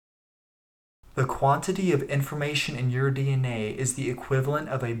The quantity of information in your DNA is the equivalent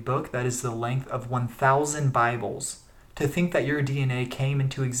of a book that is the length of 1,000 Bibles. To think that your DNA came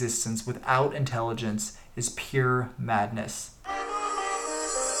into existence without intelligence is pure madness.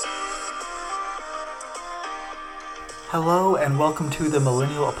 Hello and welcome to the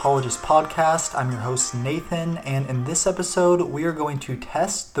Millennial Apologist podcast. I'm your host Nathan, and in this episode we are going to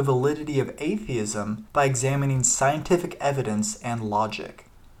test the validity of atheism by examining scientific evidence and logic.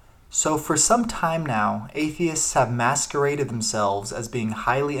 So for some time now, atheists have masqueraded themselves as being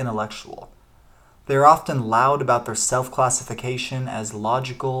highly intellectual. They are often loud about their self-classification as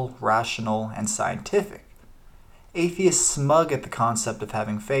logical, rational, and scientific. Atheists smug at the concept of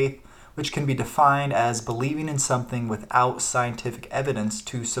having faith, which can be defined as believing in something without scientific evidence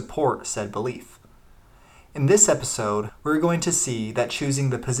to support said belief. In this episode, we're going to see that choosing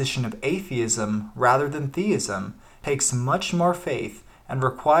the position of atheism rather than theism takes much more faith and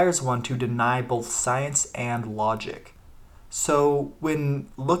requires one to deny both science and logic. So, when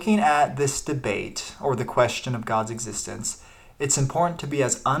looking at this debate, or the question of God's existence, it's important to be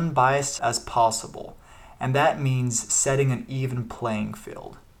as unbiased as possible, and that means setting an even playing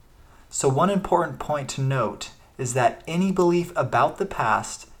field. So one important point to note is that any belief about the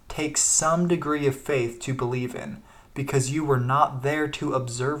past takes some degree of faith to believe in, because you were not there to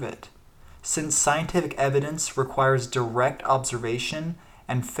observe it. Since scientific evidence requires direct observation,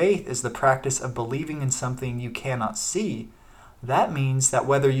 and faith is the practice of believing in something you cannot see, that means that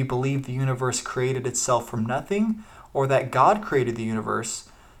whether you believe the universe created itself from nothing, or that God created the universe,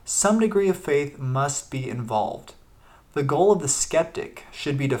 some degree of faith must be involved. The goal of the skeptic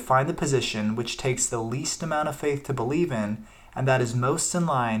should be to find the position which takes the least amount of faith to believe in, and that is most in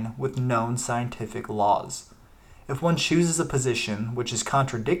line with known scientific laws. If one chooses a position which is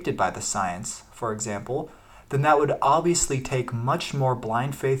contradicted by the science, for example, then that would obviously take much more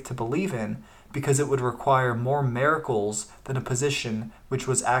blind faith to believe in, because it would require more miracles than a position which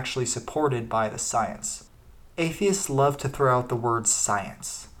was actually supported by the science. Atheists love to throw out the word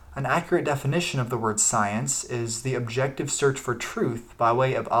science. An accurate definition of the word science is the objective search for truth by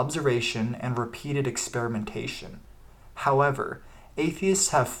way of observation and repeated experimentation. However, atheists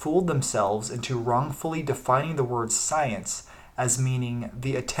have fooled themselves into wrongfully defining the word science as meaning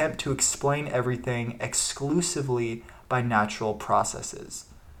the attempt to explain everything exclusively by natural processes.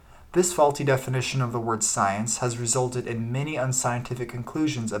 This faulty definition of the word science has resulted in many unscientific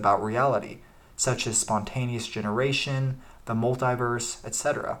conclusions about reality, such as spontaneous generation, the multiverse,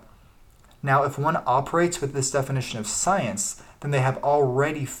 etc. Now, if one operates with this definition of science, then they have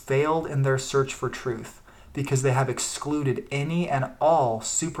already failed in their search for truth, because they have excluded any and all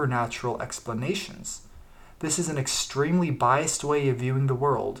supernatural explanations. This is an extremely biased way of viewing the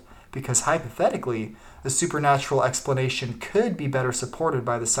world, because hypothetically, a supernatural explanation could be better supported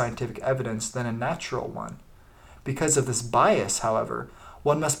by the scientific evidence than a natural one. Because of this bias, however,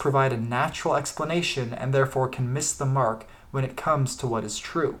 one must provide a natural explanation and therefore can miss the mark when it comes to what is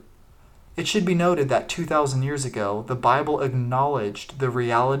true. It should be noted that 2,000 years ago, the Bible acknowledged the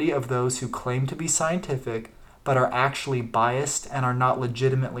reality of those who claim to be scientific but are actually biased and are not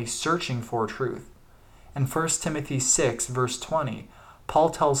legitimately searching for truth. In 1 Timothy 6, verse 20, Paul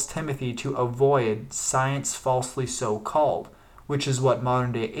tells Timothy to avoid science falsely so called, which is what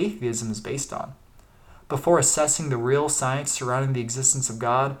modern-day atheism is based on. Before assessing the real science surrounding the existence of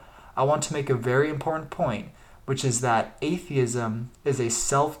God, I want to make a very important point, which is that atheism is a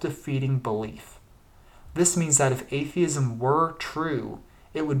self-defeating belief. This means that if atheism were true,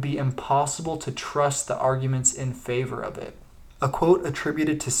 it would be impossible to trust the arguments in favor of it. A quote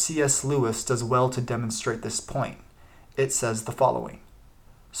attributed to C.S. Lewis does well to demonstrate this point. It says the following: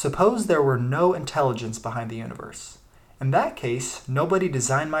 "Suppose there were no intelligence behind the universe. In that case, nobody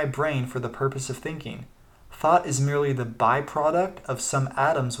designed my brain for the purpose of thinking. Thought is merely the byproduct of some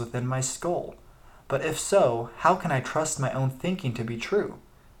atoms within my skull. But if so, how can I trust my own thinking to be true?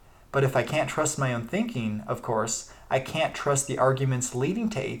 But if I can't trust my own thinking, of course, I can't trust the arguments leading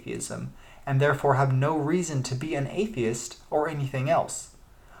to atheism, and therefore have no reason to be an atheist or anything else.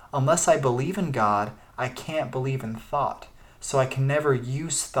 Unless I believe in God, I can't believe in thought, so I can never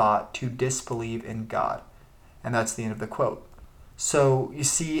use thought to disbelieve in God." And that's the end of the quote. So, you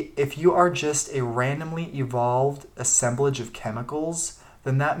see, if you are just a randomly evolved assemblage of chemicals,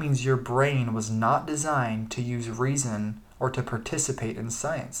 then that means your brain was not designed to use reason or to participate in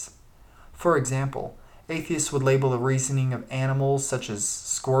science. For example, atheists would label the reasoning of animals such as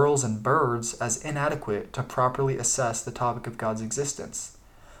squirrels and birds as inadequate to properly assess the topic of God's existence.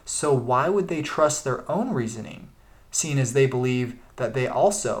 So why would they trust their own reasoning, seeing as they believe that they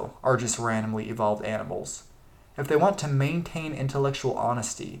also are just randomly evolved animals? If they want to maintain intellectual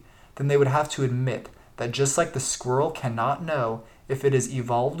honesty, then they would have to admit that just like the squirrel cannot know if it is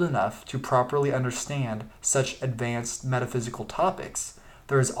evolved enough to properly understand such advanced metaphysical topics,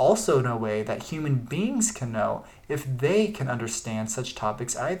 there is also no way that human beings can know if they can understand such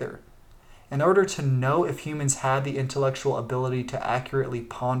topics either. In order to know if humans had the intellectual ability to accurately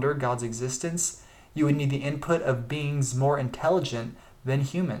ponder God's existence, you would need the input of beings more intelligent than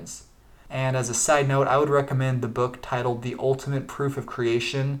humans. And as a side note, I would recommend the book titled The Ultimate Proof of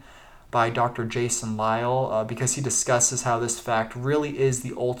Creation by Dr. Jason Lisle, because he discusses how this fact really is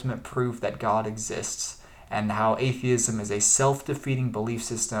the ultimate proof that God exists, and how atheism is a self-defeating belief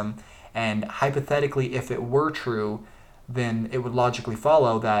system, and hypothetically, if it were true, then it would logically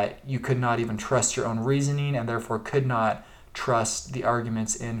follow that you could not even trust your own reasoning, and therefore could not trust the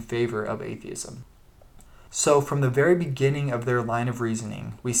arguments in favor of atheism. So from the very beginning of their line of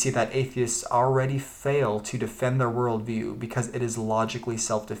reasoning, we see that atheists already fail to defend their worldview because it is logically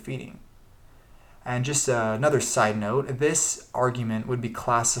self-defeating. And just another side note, this argument would be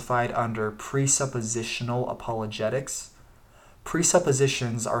classified under presuppositional apologetics.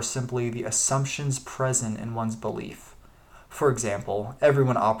 Presuppositions are simply the assumptions present in one's belief. For example,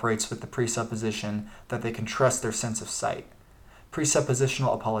 everyone operates with the presupposition that they can trust their sense of sight.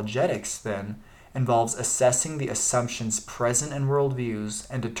 Presuppositional apologetics, then, involves assessing the assumptions present in worldviews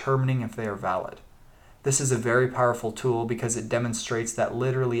and determining if they are valid. This is a very powerful tool because it demonstrates that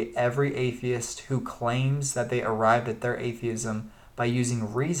literally every atheist who claims that they arrived at their atheism by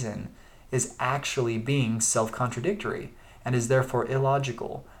using reason is actually being self-contradictory and is therefore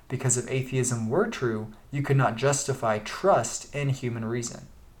illogical, because if atheism were true, you could not justify trust in human reason.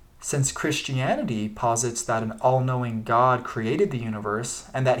 Since Christianity posits that an all-knowing God created the universe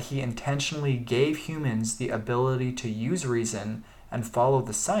and that he intentionally gave humans the ability to use reason and follow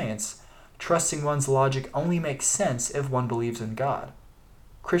the science, trusting one's logic only makes sense if one believes in God.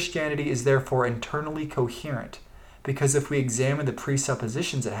 Christianity is therefore internally coherent, because if we examine the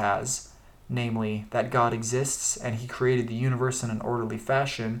presuppositions it has, namely that God exists and he created the universe in an orderly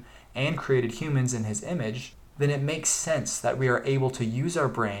fashion and created humans in his image, then it makes sense that we are able to use our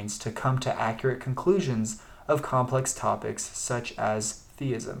brains to come to accurate conclusions of complex topics such as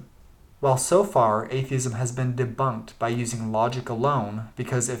theism. While so far atheism has been debunked by using logic alone,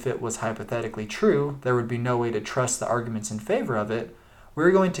 because if it was hypothetically true, there would be no way to trust the arguments in favor of it,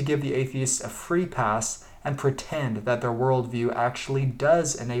 we're going to give the atheists a free pass and pretend that their worldview actually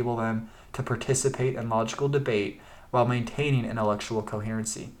does enable them to participate in logical debate while maintaining intellectual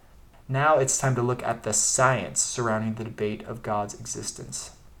coherency. Now it's time to look at the science surrounding the debate of God's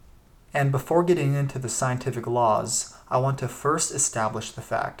existence. And before getting into the scientific laws, I want to first establish the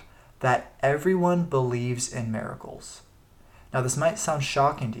fact that everyone believes in miracles. Now this might sound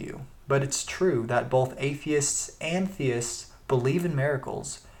shocking to you, but it's true that both atheists and theists believe in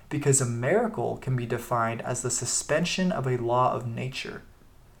miracles because a miracle can be defined as the suspension of a law of nature.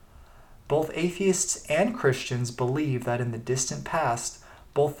 Both atheists and Christians believe that in the distant past,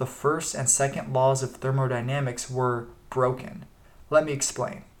 both the first and second laws of thermodynamics were broken. Let me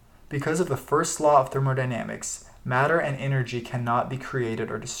explain. Because of the first law of thermodynamics, matter and energy cannot be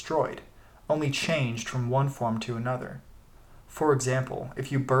created or destroyed, only changed from one form to another. For example,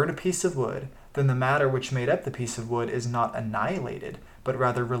 if you burn a piece of wood, then the matter which made up the piece of wood is not annihilated, but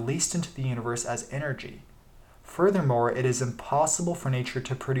rather released into the universe as energy. Furthermore, it is impossible for nature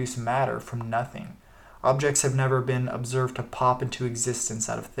to produce matter from nothing. Objects have never been observed to pop into existence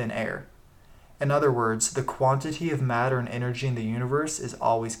out of thin air. In other words, the quantity of matter and energy in the universe is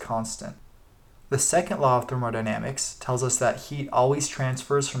always constant. The second law of thermodynamics tells us that heat always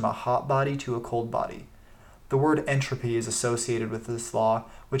transfers from a hot body to a cold body. The word entropy is associated with this law,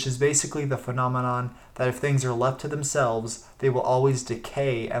 which is basically the phenomenon that if things are left to themselves, they will always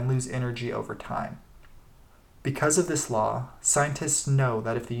decay and lose energy over time. Because of this law, scientists know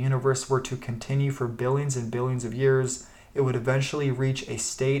that if the universe were to continue for billions and billions of years, it would eventually reach a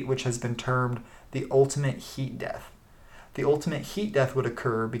state which has been termed the ultimate heat death. The ultimate heat death would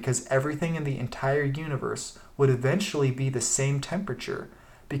occur because everything in the entire universe would eventually be the same temperature,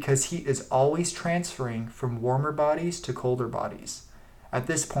 because heat is always transferring from warmer bodies to colder bodies. At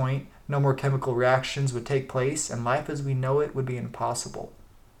this point, no more chemical reactions would take place, and life as we know it would be impossible.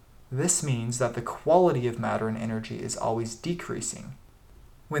 This means that the quality of matter and energy is always decreasing.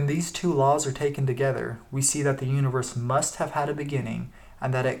 When these two laws are taken together, we see that the universe must have had a beginning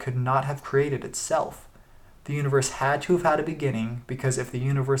and that it could not have created itself. The universe had to have had a beginning because if the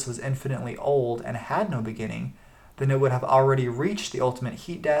universe was infinitely old and had no beginning, then it would have already reached the ultimate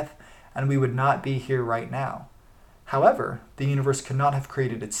heat death and we would not be here right now. However, the universe could not have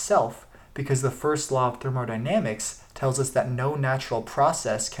created itself because the first law of thermodynamics tells us that no natural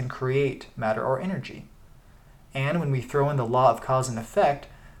process can create matter or energy. And when we throw in the law of cause and effect,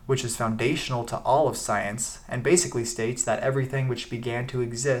 which is foundational to all of science and basically states that everything which began to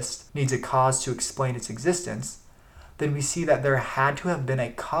exist needs a cause to explain its existence, then we see that there had to have been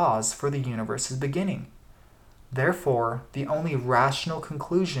a cause for the universe's beginning. Therefore, the only rational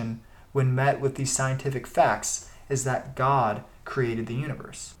conclusion when met with these scientific facts is that God created the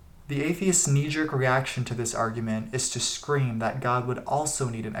universe. The atheist's knee-jerk reaction to this argument is to scream that God would also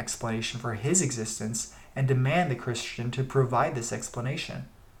need an explanation for his existence and demand the Christian to provide this explanation.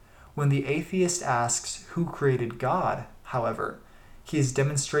 When the atheist asks who created God, however, he is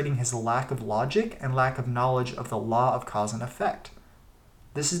demonstrating his lack of logic and lack of knowledge of the law of cause and effect.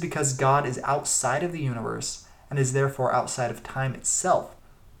 This is because God is outside of the universe and is therefore outside of time itself.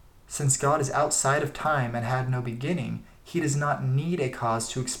 Since God is outside of time and had no beginning, he does not need a cause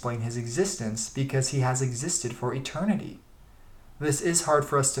to explain his existence because he has existed for eternity. This is hard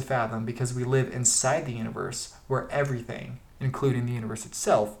for us to fathom because we live inside the universe where everything, including the universe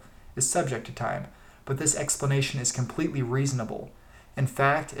itself, is subject to time, but this explanation is completely reasonable. In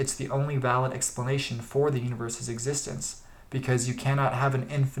fact, it's the only valid explanation for the universe's existence, because you cannot have an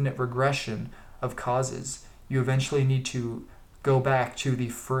infinite regression of causes. You eventually need to go back to the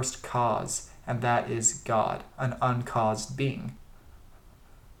first cause, and that is God, an uncaused being.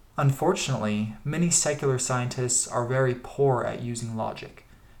 Unfortunately, many secular scientists are very poor at using logic.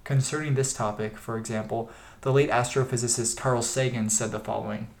 Concerning this topic, for example, the late astrophysicist Carl Sagan said the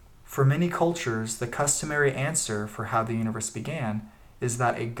following: "For many cultures, the customary answer for how the universe began is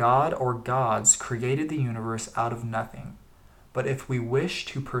that a god or gods created the universe out of nothing. But if we wish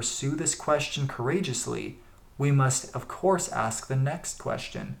to pursue this question courageously, we must of course ask the next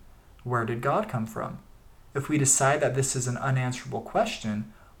question: where did God come from? If we decide that this is an unanswerable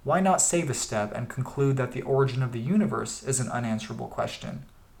question, why not save a step and conclude that the origin of the universe is an unanswerable question?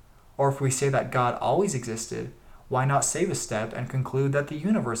 Or if we say that God always existed, why not save a step and conclude that the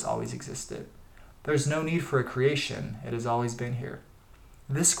universe always existed? There's no need for a creation, it has always been here."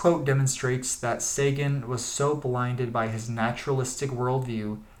 This quote demonstrates that Sagan was so blinded by his naturalistic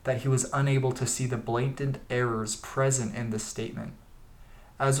worldview that he was unable to see the blatant errors present in this statement.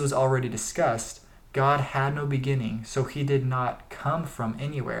 As was already discussed, God had no beginning, so he did not come from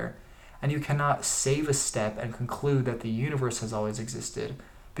anywhere, and you cannot save a step and conclude that the universe has always existed,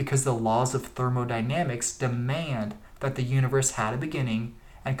 because the laws of thermodynamics demand that the universe had a beginning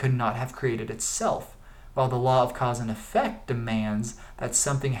and could not have created itself, while the law of cause and effect demands that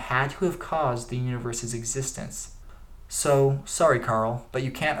something had to have caused the universe's existence. So, sorry Carl, but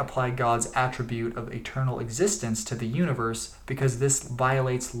you can't apply God's attribute of eternal existence to the universe because this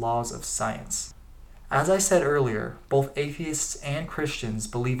violates laws of science. As I said earlier, both atheists and Christians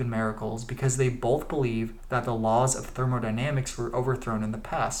believe in miracles because they both believe that the laws of thermodynamics were overthrown in the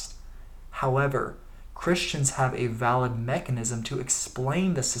past. However, Christians have a valid mechanism to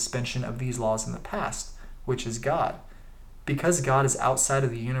explain the suspension of these laws in the past, which is God. Because God is outside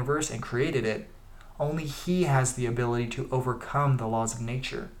of the universe and created it, only he has the ability to overcome the laws of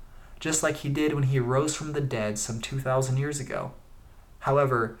nature, just like he did when he rose from the dead some 2,000 years ago.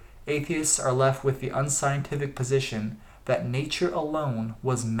 However, atheists are left with the unscientific position that nature alone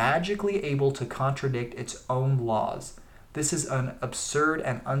was magically able to contradict its own laws. This is an absurd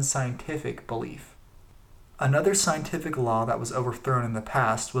and unscientific belief. Another scientific law that was overthrown in the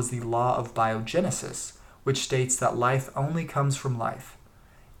past was the law of biogenesis, which states that life only comes from life.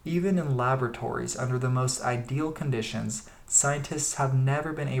 Even in laboratories under the most ideal conditions, scientists have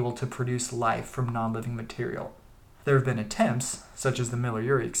never been able to produce life from non-living material. There have been attempts, such as the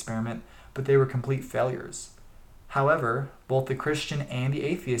Miller-Urey experiment, but they were complete failures. However, both the Christian and the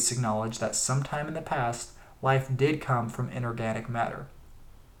atheist acknowledge that sometime in the past, life did come from inorganic matter.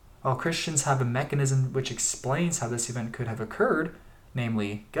 While Christians have a mechanism which explains how this event could have occurred,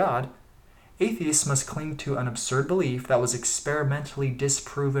 namely God, atheists must cling to an absurd belief that was experimentally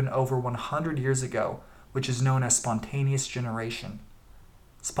disproven over 100 years ago, which is known as spontaneous generation.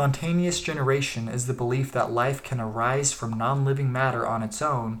 Spontaneous generation is the belief that life can arise from non-living matter on its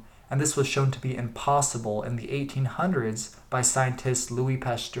own, and this was shown to be impossible in the 1800s by scientist Louis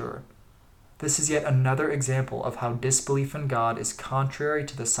Pasteur. This is yet another example of how disbelief in God is contrary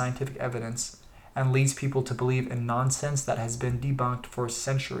to the scientific evidence and leads people to believe in nonsense that has been debunked for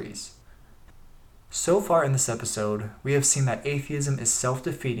centuries. So far in this episode, we have seen that atheism is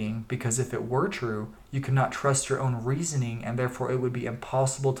self-defeating because if it were true, you could not trust your own reasoning and therefore it would be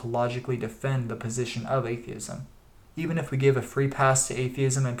impossible to logically defend the position of atheism. Even if we give a free pass to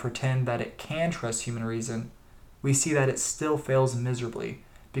atheism and pretend that it can trust human reason, we see that it still fails miserably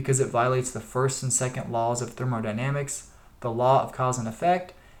because it violates the first and second laws of thermodynamics, the law of cause and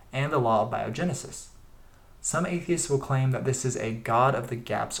effect, and the law of biogenesis. Some atheists will claim that this is a God of the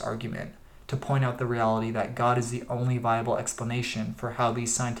gaps argument, to point out the reality that God is the only viable explanation for how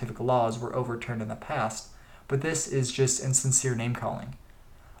these scientific laws were overturned in the past, but this is just insincere name-calling.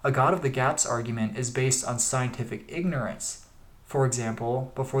 A God of the gaps argument is based on scientific ignorance. For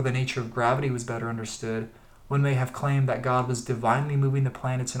example, before the nature of gravity was better understood, one may have claimed that God was divinely moving the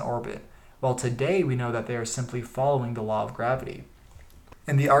planets in orbit, while today we know that they are simply following the law of gravity.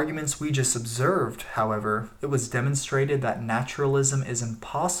 In the arguments we just observed, however, it was demonstrated that naturalism is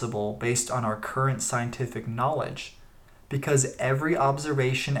impossible based on our current scientific knowledge, because every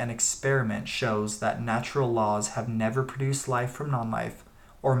observation and experiment shows that natural laws have never produced life from non-life,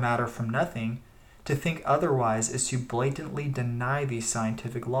 or matter from nothing. To think otherwise is to blatantly deny these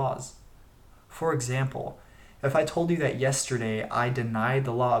scientific laws. For example, if I told you that yesterday I denied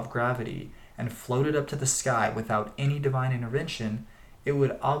the law of gravity and floated up to the sky without any divine intervention, it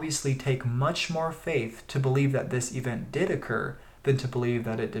would obviously take much more faith to believe that this event did occur than to believe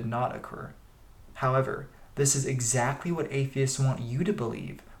that it did not occur. However, this is exactly what atheists want you to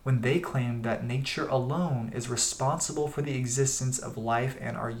believe when they claim that nature alone is responsible for the existence of life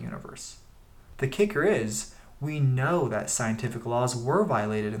and our universe. The kicker is, we know that scientific laws were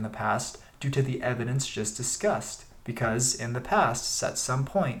violated in the past due to the evidence just discussed, because in the past, at some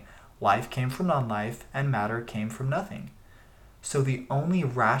point, life came from non-life and matter came from nothing. So the only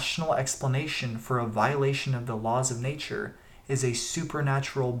rational explanation for a violation of the laws of nature is a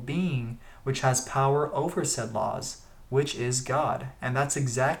supernatural being which has power over said laws, which is God. And that's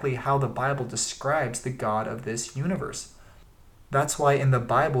exactly how the Bible describes the God of this universe. That's why in the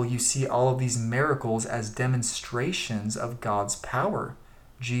Bible you see all of these miracles as demonstrations of God's power.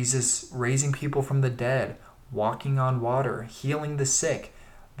 Jesus raising people from the dead, walking on water, healing the sick.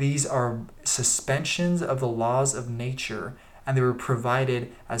 These are suspensions of the laws of nature, and they were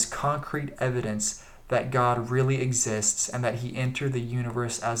provided as concrete evidence that God really exists and that he entered the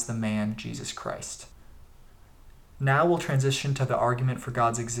universe as the man Jesus Christ. Now we'll transition to the argument for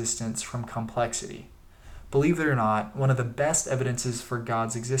God's existence from complexity. Believe it or not, one of the best evidences for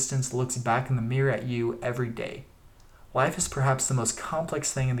God's existence looks back in the mirror at you every day. Life is perhaps the most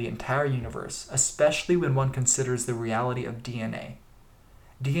complex thing in the entire universe, especially when one considers the reality of DNA.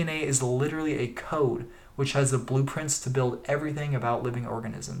 DNA is literally a code which has the blueprints to build everything about living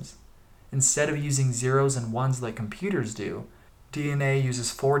organisms. Instead of using zeros and ones like computers do, DNA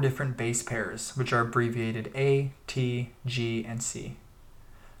uses 4 different base pairs, which are abbreviated A, T, G, and C.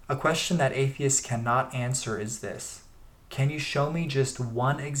 A question that atheists cannot answer is this: can you show me just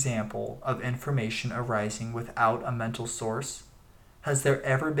one example of information arising without a mental source? Has there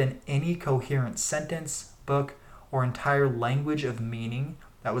ever been any coherent sentence, book, or entire language of meaning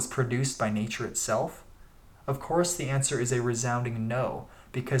that was produced by nature itself? Of course, the answer is a resounding no,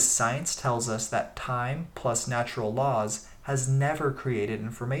 because science tells us that time plus natural laws has never created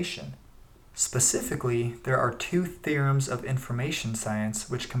information. Specifically, there are 2 theorems of information science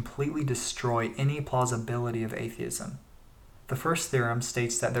which completely destroy any plausibility of atheism. The first theorem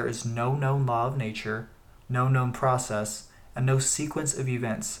states that there is no known law of nature, no known process, and no sequence of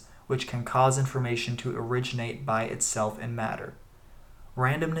events which can cause information to originate by itself in matter.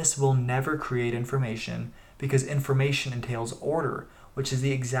 Randomness will never create information because information entails order, which is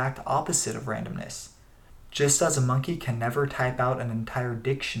the exact opposite of randomness. Just as a monkey can never type out an entire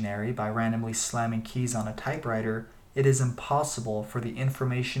dictionary by randomly slamming keys on a typewriter, it is impossible for the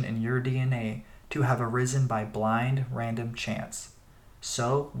information in your DNA to have arisen by blind, random chance.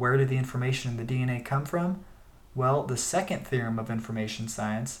 So, where did the information in the DNA come from? Well, the second theorem of information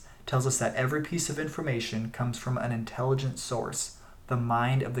science tells us that every piece of information comes from an intelligent source, the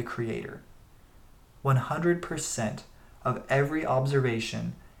mind of the creator. 100% of every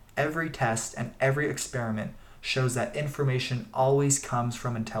observation, every test, and every experiment shows that information always comes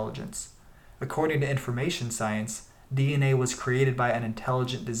from intelligence. According to information science, DNA was created by an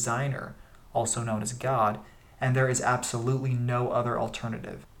intelligent designer, also known as God, and there is absolutely no other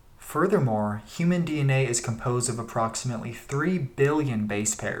alternative. Furthermore, human DNA is composed of approximately 3 billion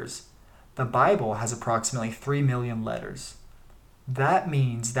base pairs. The Bible has approximately 3 million letters. That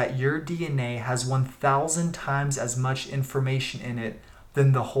means that your DNA has 1,000 times as much information in it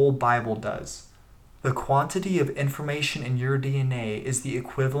than the whole Bible does. The quantity of information in your DNA is the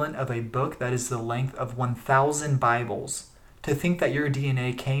equivalent of a book that is the length of 1,000 Bibles. To think that your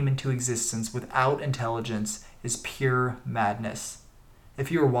DNA came into existence without intelligence is pure madness.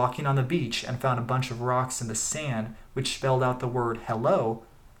 If you were walking on the beach and found a bunch of rocks in the sand which spelled out the word hello,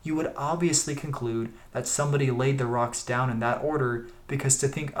 you would obviously conclude that somebody laid the rocks down in that order, because to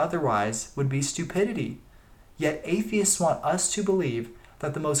think otherwise would be stupidity. Yet atheists want us to believe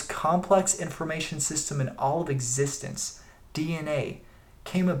that the most complex information system in all of existence, DNA,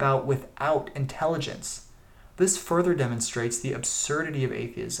 came about without intelligence. This further demonstrates the absurdity of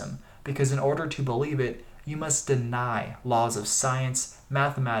atheism, because in order to believe it, you must deny laws of science,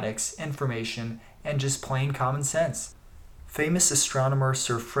 mathematics, information, and just plain common sense. Famous astronomer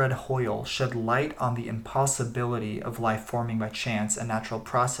Sir Fred Hoyle shed light on the impossibility of life forming by chance and natural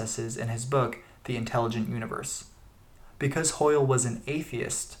processes in his book, The Intelligent Universe. Because Hoyle was an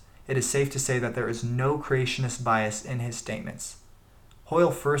atheist, it is safe to say that there is no creationist bias in his statements.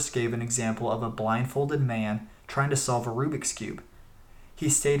 Hoyle first gave an example of a blindfolded man trying to solve a Rubik's Cube. He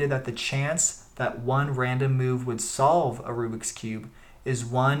stated that the chance that one random move would solve a Rubik's Cube is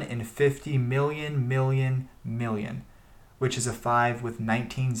 1 in 50 million, which is a 5 with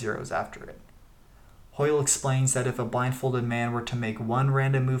 19 zeros after it. Hoyle explains that if a blindfolded man were to make one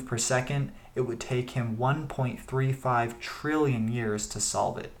random move per second, it would take him 1.35 trillion years to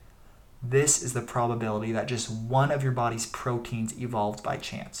solve it. This is the probability that just one of your body's proteins evolved by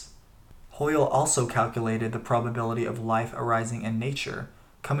chance. Hoyle also calculated the probability of life arising in nature,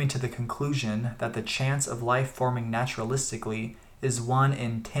 coming to the conclusion that the chance of life forming naturalistically is 1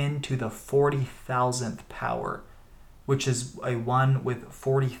 in 10 to the 40,000th power, which is a 1 with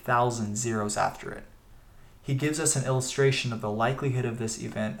 40,000 zeros after it. He gives us an illustration of the likelihood of this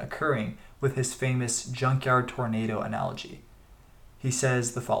event occurring with his famous junkyard tornado analogy. He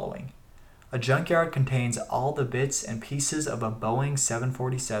says the following: a junkyard contains all the bits and pieces of a Boeing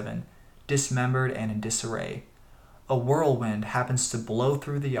 747, dismembered and in disarray. A whirlwind happens to blow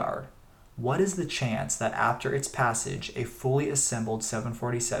through the yard. What is the chance that after its passage, a fully assembled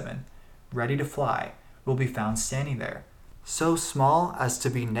 747, ready to fly, will be found standing there? So small as to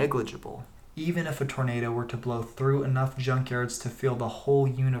be negligible, even if a tornado were to blow through enough junkyards to fill the whole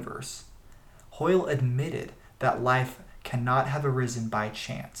universe. Hoyle admitted that life cannot have arisen by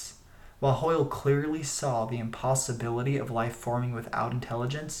chance. While Hoyle clearly saw the impossibility of life forming without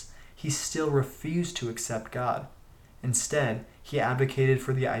intelligence, he still refused to accept God. Instead, he advocated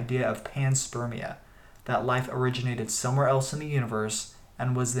for the idea of panspermia, that life originated somewhere else in the universe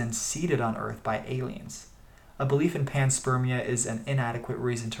and was then seeded on Earth by aliens. A belief in panspermia is an inadequate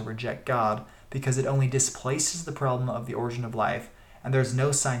reason to reject God, because it only displaces the problem of the origin of life, and there's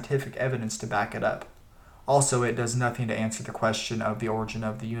no scientific evidence to back it up. Also, it does nothing to answer the question of the origin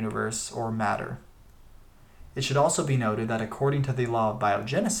of the universe or matter. It should also be noted that according to the law of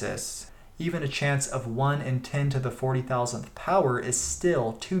biogenesis, even a chance of 1 in 10 to the 40,000th power is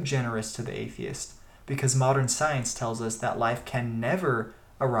still too generous to the atheist, because modern science tells us that life can never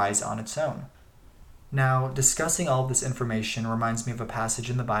arise on its own. Now, discussing all of this information reminds me of a passage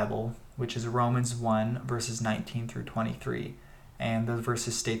in the Bible, which is Romans 1, verses 19 through 23, and the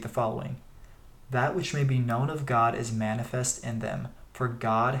verses state the following: that which may be known of God is manifest in them, for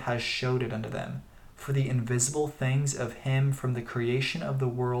God has showed it unto them. For the invisible things of him from the creation of the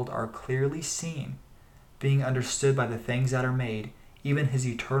world are clearly seen, being understood by the things that are made, even his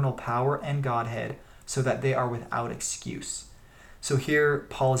eternal power and Godhead, so that they are without excuse. So here,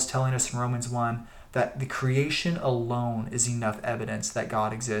 Paul is telling us in Romans 1 that the creation alone is enough evidence that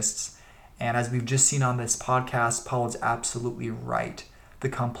God exists. And as we've just seen on this podcast, Paul is absolutely right. The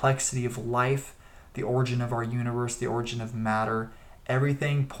complexity of life, the origin of our universe, the origin of matter,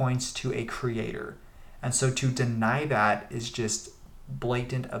 everything points to a creator. And so to deny that is just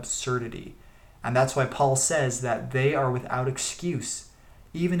blatant absurdity. And that's why Paul says that they are without excuse.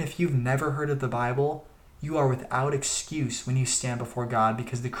 Even if you've never heard of the Bible, you are without excuse when you stand before God,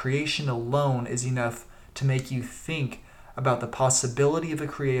 because the creation alone is enough to make you think about the possibility of a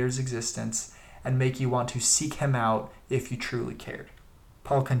creator's existence and make you want to seek him out if you truly cared.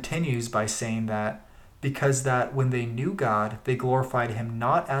 Paul continues by saying that because that when they knew God, they glorified him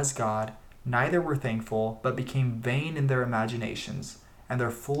not as God, neither were thankful, but became vain in their imaginations, and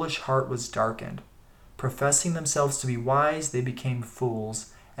their foolish heart was darkened. Professing themselves to be wise, they became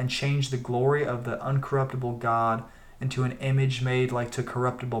fools, and changed the glory of the uncorruptible God into an image made like to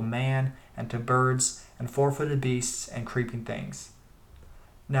corruptible man, and to birds, and four-footed beasts, and creeping things.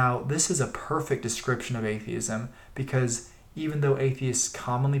 Now, this is a perfect description of atheism, because even though atheists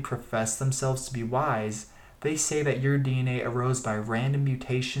commonly profess themselves to be wise, they say that your DNA arose by random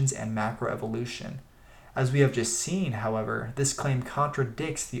mutations and macroevolution. As we have just seen, however, this claim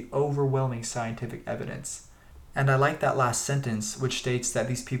contradicts the overwhelming scientific evidence. And I like that last sentence, which states that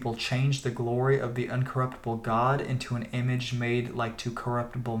these people changed the glory of the uncorruptible God into an image made like to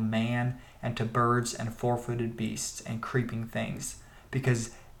corruptible man, and to birds and four-footed beasts and creeping things.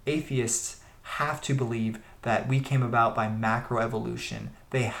 Because Atheists have to believe that we came about by macroevolution.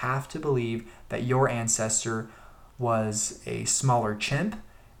 They have to believe that your ancestor was a smaller chimp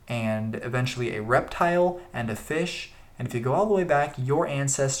and eventually a reptile and a fish. And if you go all the way back, your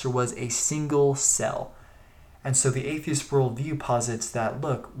ancestor was a single cell. And so the atheist worldview posits that,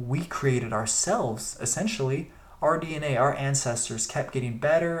 look, we created ourselves, essentially. Our DNA, our ancestors kept getting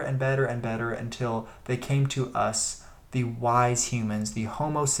better and better and better until they came to us, the wise humans, the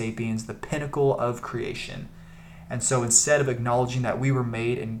Homo sapiens, the pinnacle of creation. And so instead of acknowledging that we were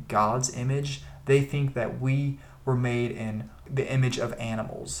made in God's image, they think that we were made in the image of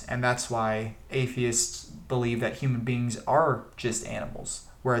animals. And that's why atheists believe that human beings are just animals.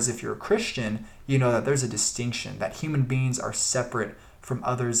 Whereas if you're a Christian, you know that there's a distinction, that human beings are separate from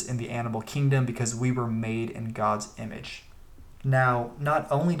others in the animal kingdom because we were made in God's image. Now, not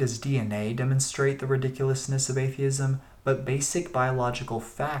only does DNA demonstrate the ridiculousness of atheism, but basic biological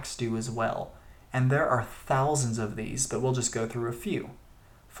facts do as well. And there are thousands of these, but we'll just go through a few.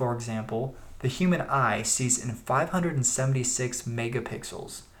 For example, the human eye sees in 576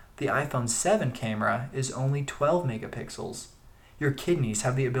 megapixels. The iPhone 7 camera is only 12 megapixels. Your kidneys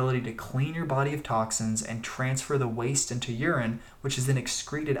have the ability to clean your body of toxins and transfer the waste into urine, which is then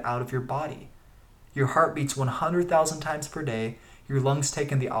excreted out of your body. Your heart beats 100,000 times per day. Your lungs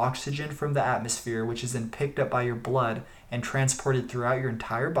take in the oxygen from the atmosphere, which is then picked up by your blood and transported throughout your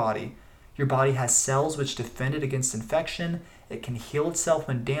entire body. Your body has cells which defend it against infection. It can heal itself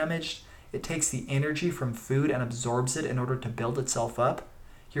when damaged. It takes the energy from food and absorbs it in order to build itself up.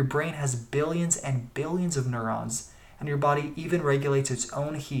 Your brain has billions and billions of neurons, and your body even regulates its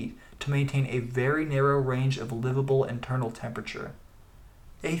own heat to maintain a very narrow range of livable internal temperature.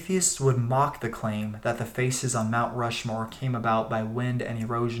 Atheists would mock the claim that the faces on Mount Rushmore came about by wind and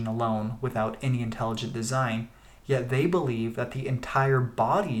erosion alone without any intelligent design, yet they believe that the entire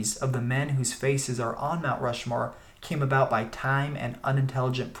bodies of the men whose faces are on Mount Rushmore came about by time and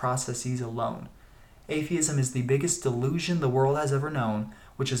unintelligent processes alone. Atheism is the biggest delusion the world has ever known,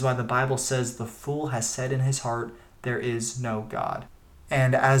 which is why the Bible says the fool has said in his heart, there is no God.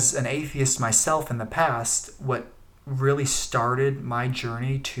 And as an atheist myself in the past, what really started my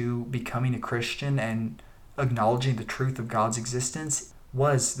journey to becoming a Christian and acknowledging the truth of God's existence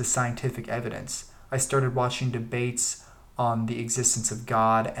was the scientific evidence. I started watching debates on the existence of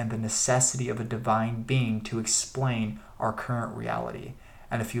God and the necessity of a divine being to explain our current reality.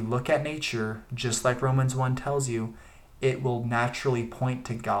 And if you look at nature, just like Romans 1 tells you, it will naturally point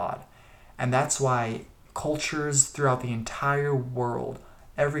to God. And that's why cultures throughout the entire world,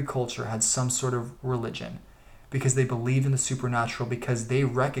 every culture had some sort of religion, because they believed in the supernatural, because they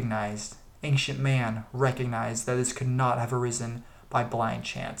recognized, ancient man recognized that this could not have arisen by blind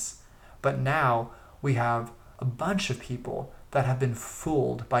chance. But now we have a bunch of people that have been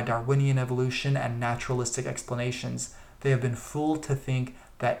fooled by Darwinian evolution and naturalistic explanations. They have been fooled to think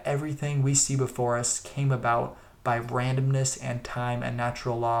that everything we see before us came about by randomness and time and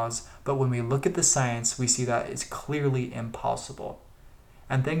natural laws, but when we look at the science, we see that it's clearly impossible.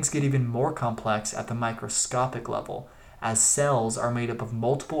 And things get even more complex at the microscopic level, as cells are made up of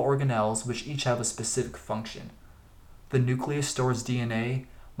multiple organelles which each have a specific function. The nucleus stores DNA,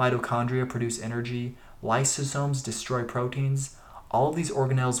 mitochondria produce energy, lysosomes destroy proteins. All of these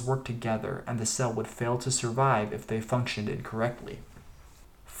organelles work together, and the cell would fail to survive if they functioned incorrectly.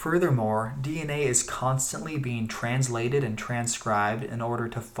 Furthermore, DNA is constantly being translated and transcribed in order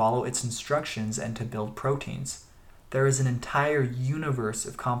to follow its instructions and to build proteins. There is an entire universe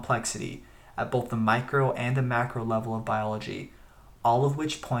of complexity at both the micro and the macro level of biology, all of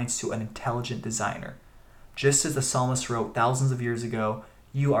which points to an intelligent designer. Just as the psalmist wrote thousands of years ago,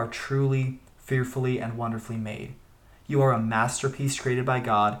 you are truly, fearfully, and wonderfully made. You are a masterpiece created by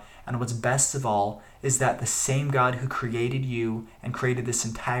God, and what's best of all is that the same God who created you and created this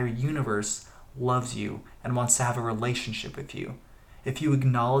entire universe loves you and wants to have a relationship with you. If you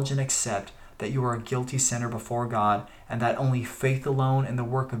acknowledge and accept that you are a guilty sinner before God and that only faith alone in the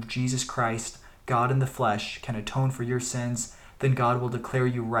work of Jesus Christ, God in the flesh, can atone for your sins, then God will declare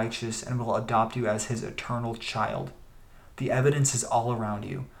you righteous and will adopt you as his eternal child. The evidence is all around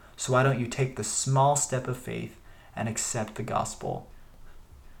you, so why don't you take the small step of faith and accept the gospel?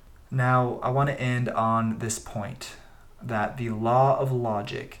 Now, I want to end on this point, that the law of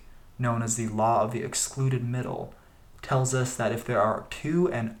logic, known as the law of the excluded middle, tells us that if there are two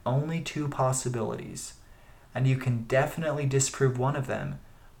and only two possibilities, and you can definitely disprove one of them,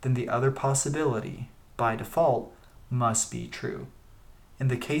 then the other possibility, by default, must be true. In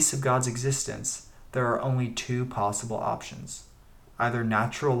the case of God's existence, there are only two possible options. Either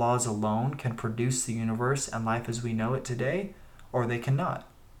natural laws alone can produce the universe and life as we know it today, or they cannot.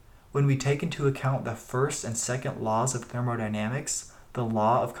 When we take into account the first and second laws of thermodynamics, the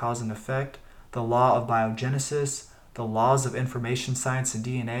law of cause and effect, the law of biogenesis, the laws of information science and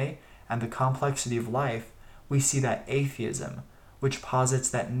DNA, and the complexity of life, we see that atheism, which posits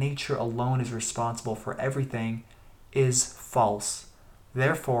that nature alone is responsible for everything, is false.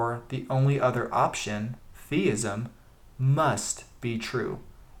 Therefore, the only other option, theism, must be true.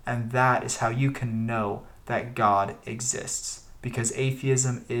 And that is how you can know that God exists, because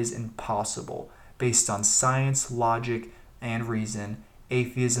atheism is impossible. Based on science, logic, and reason,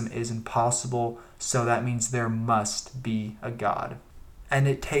 atheism is impossible, so that means there must be a God. And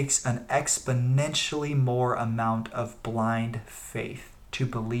it takes an exponentially more amount of blind faith to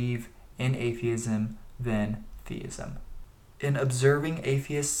believe in atheism than theism. In observing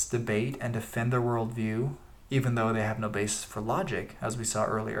atheists debate and defend their worldview, even though they have no basis for logic, as we saw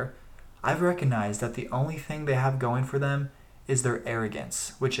earlier, I've recognized that the only thing they have going for them is their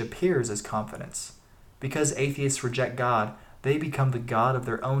arrogance, which appears as confidence. Because atheists reject God, they become the god of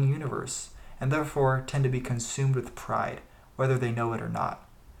their own universe, and therefore tend to be consumed with pride, whether they know it or not.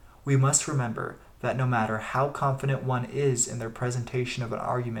 We must remember that no matter how confident one is in their presentation of an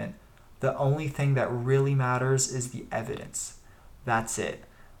argument, the only thing that really matters is the evidence. That's it.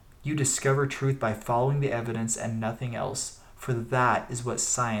 You discover truth by following the evidence and nothing else, for that is what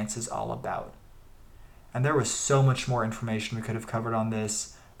science is all about. And there was so much more information we could have covered on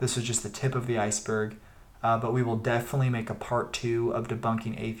this. This was just the tip of the iceberg, but we will definitely make a part 2 of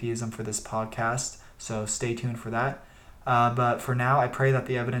debunking atheism for this podcast, so stay tuned for that. But for now, I pray that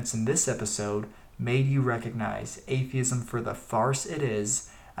the evidence in this episode made you recognize atheism for the farce it is,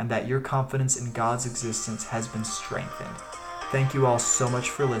 and that your confidence in God's existence has been strengthened. Thank you all so much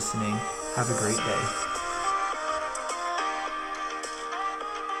for listening. Have a great day.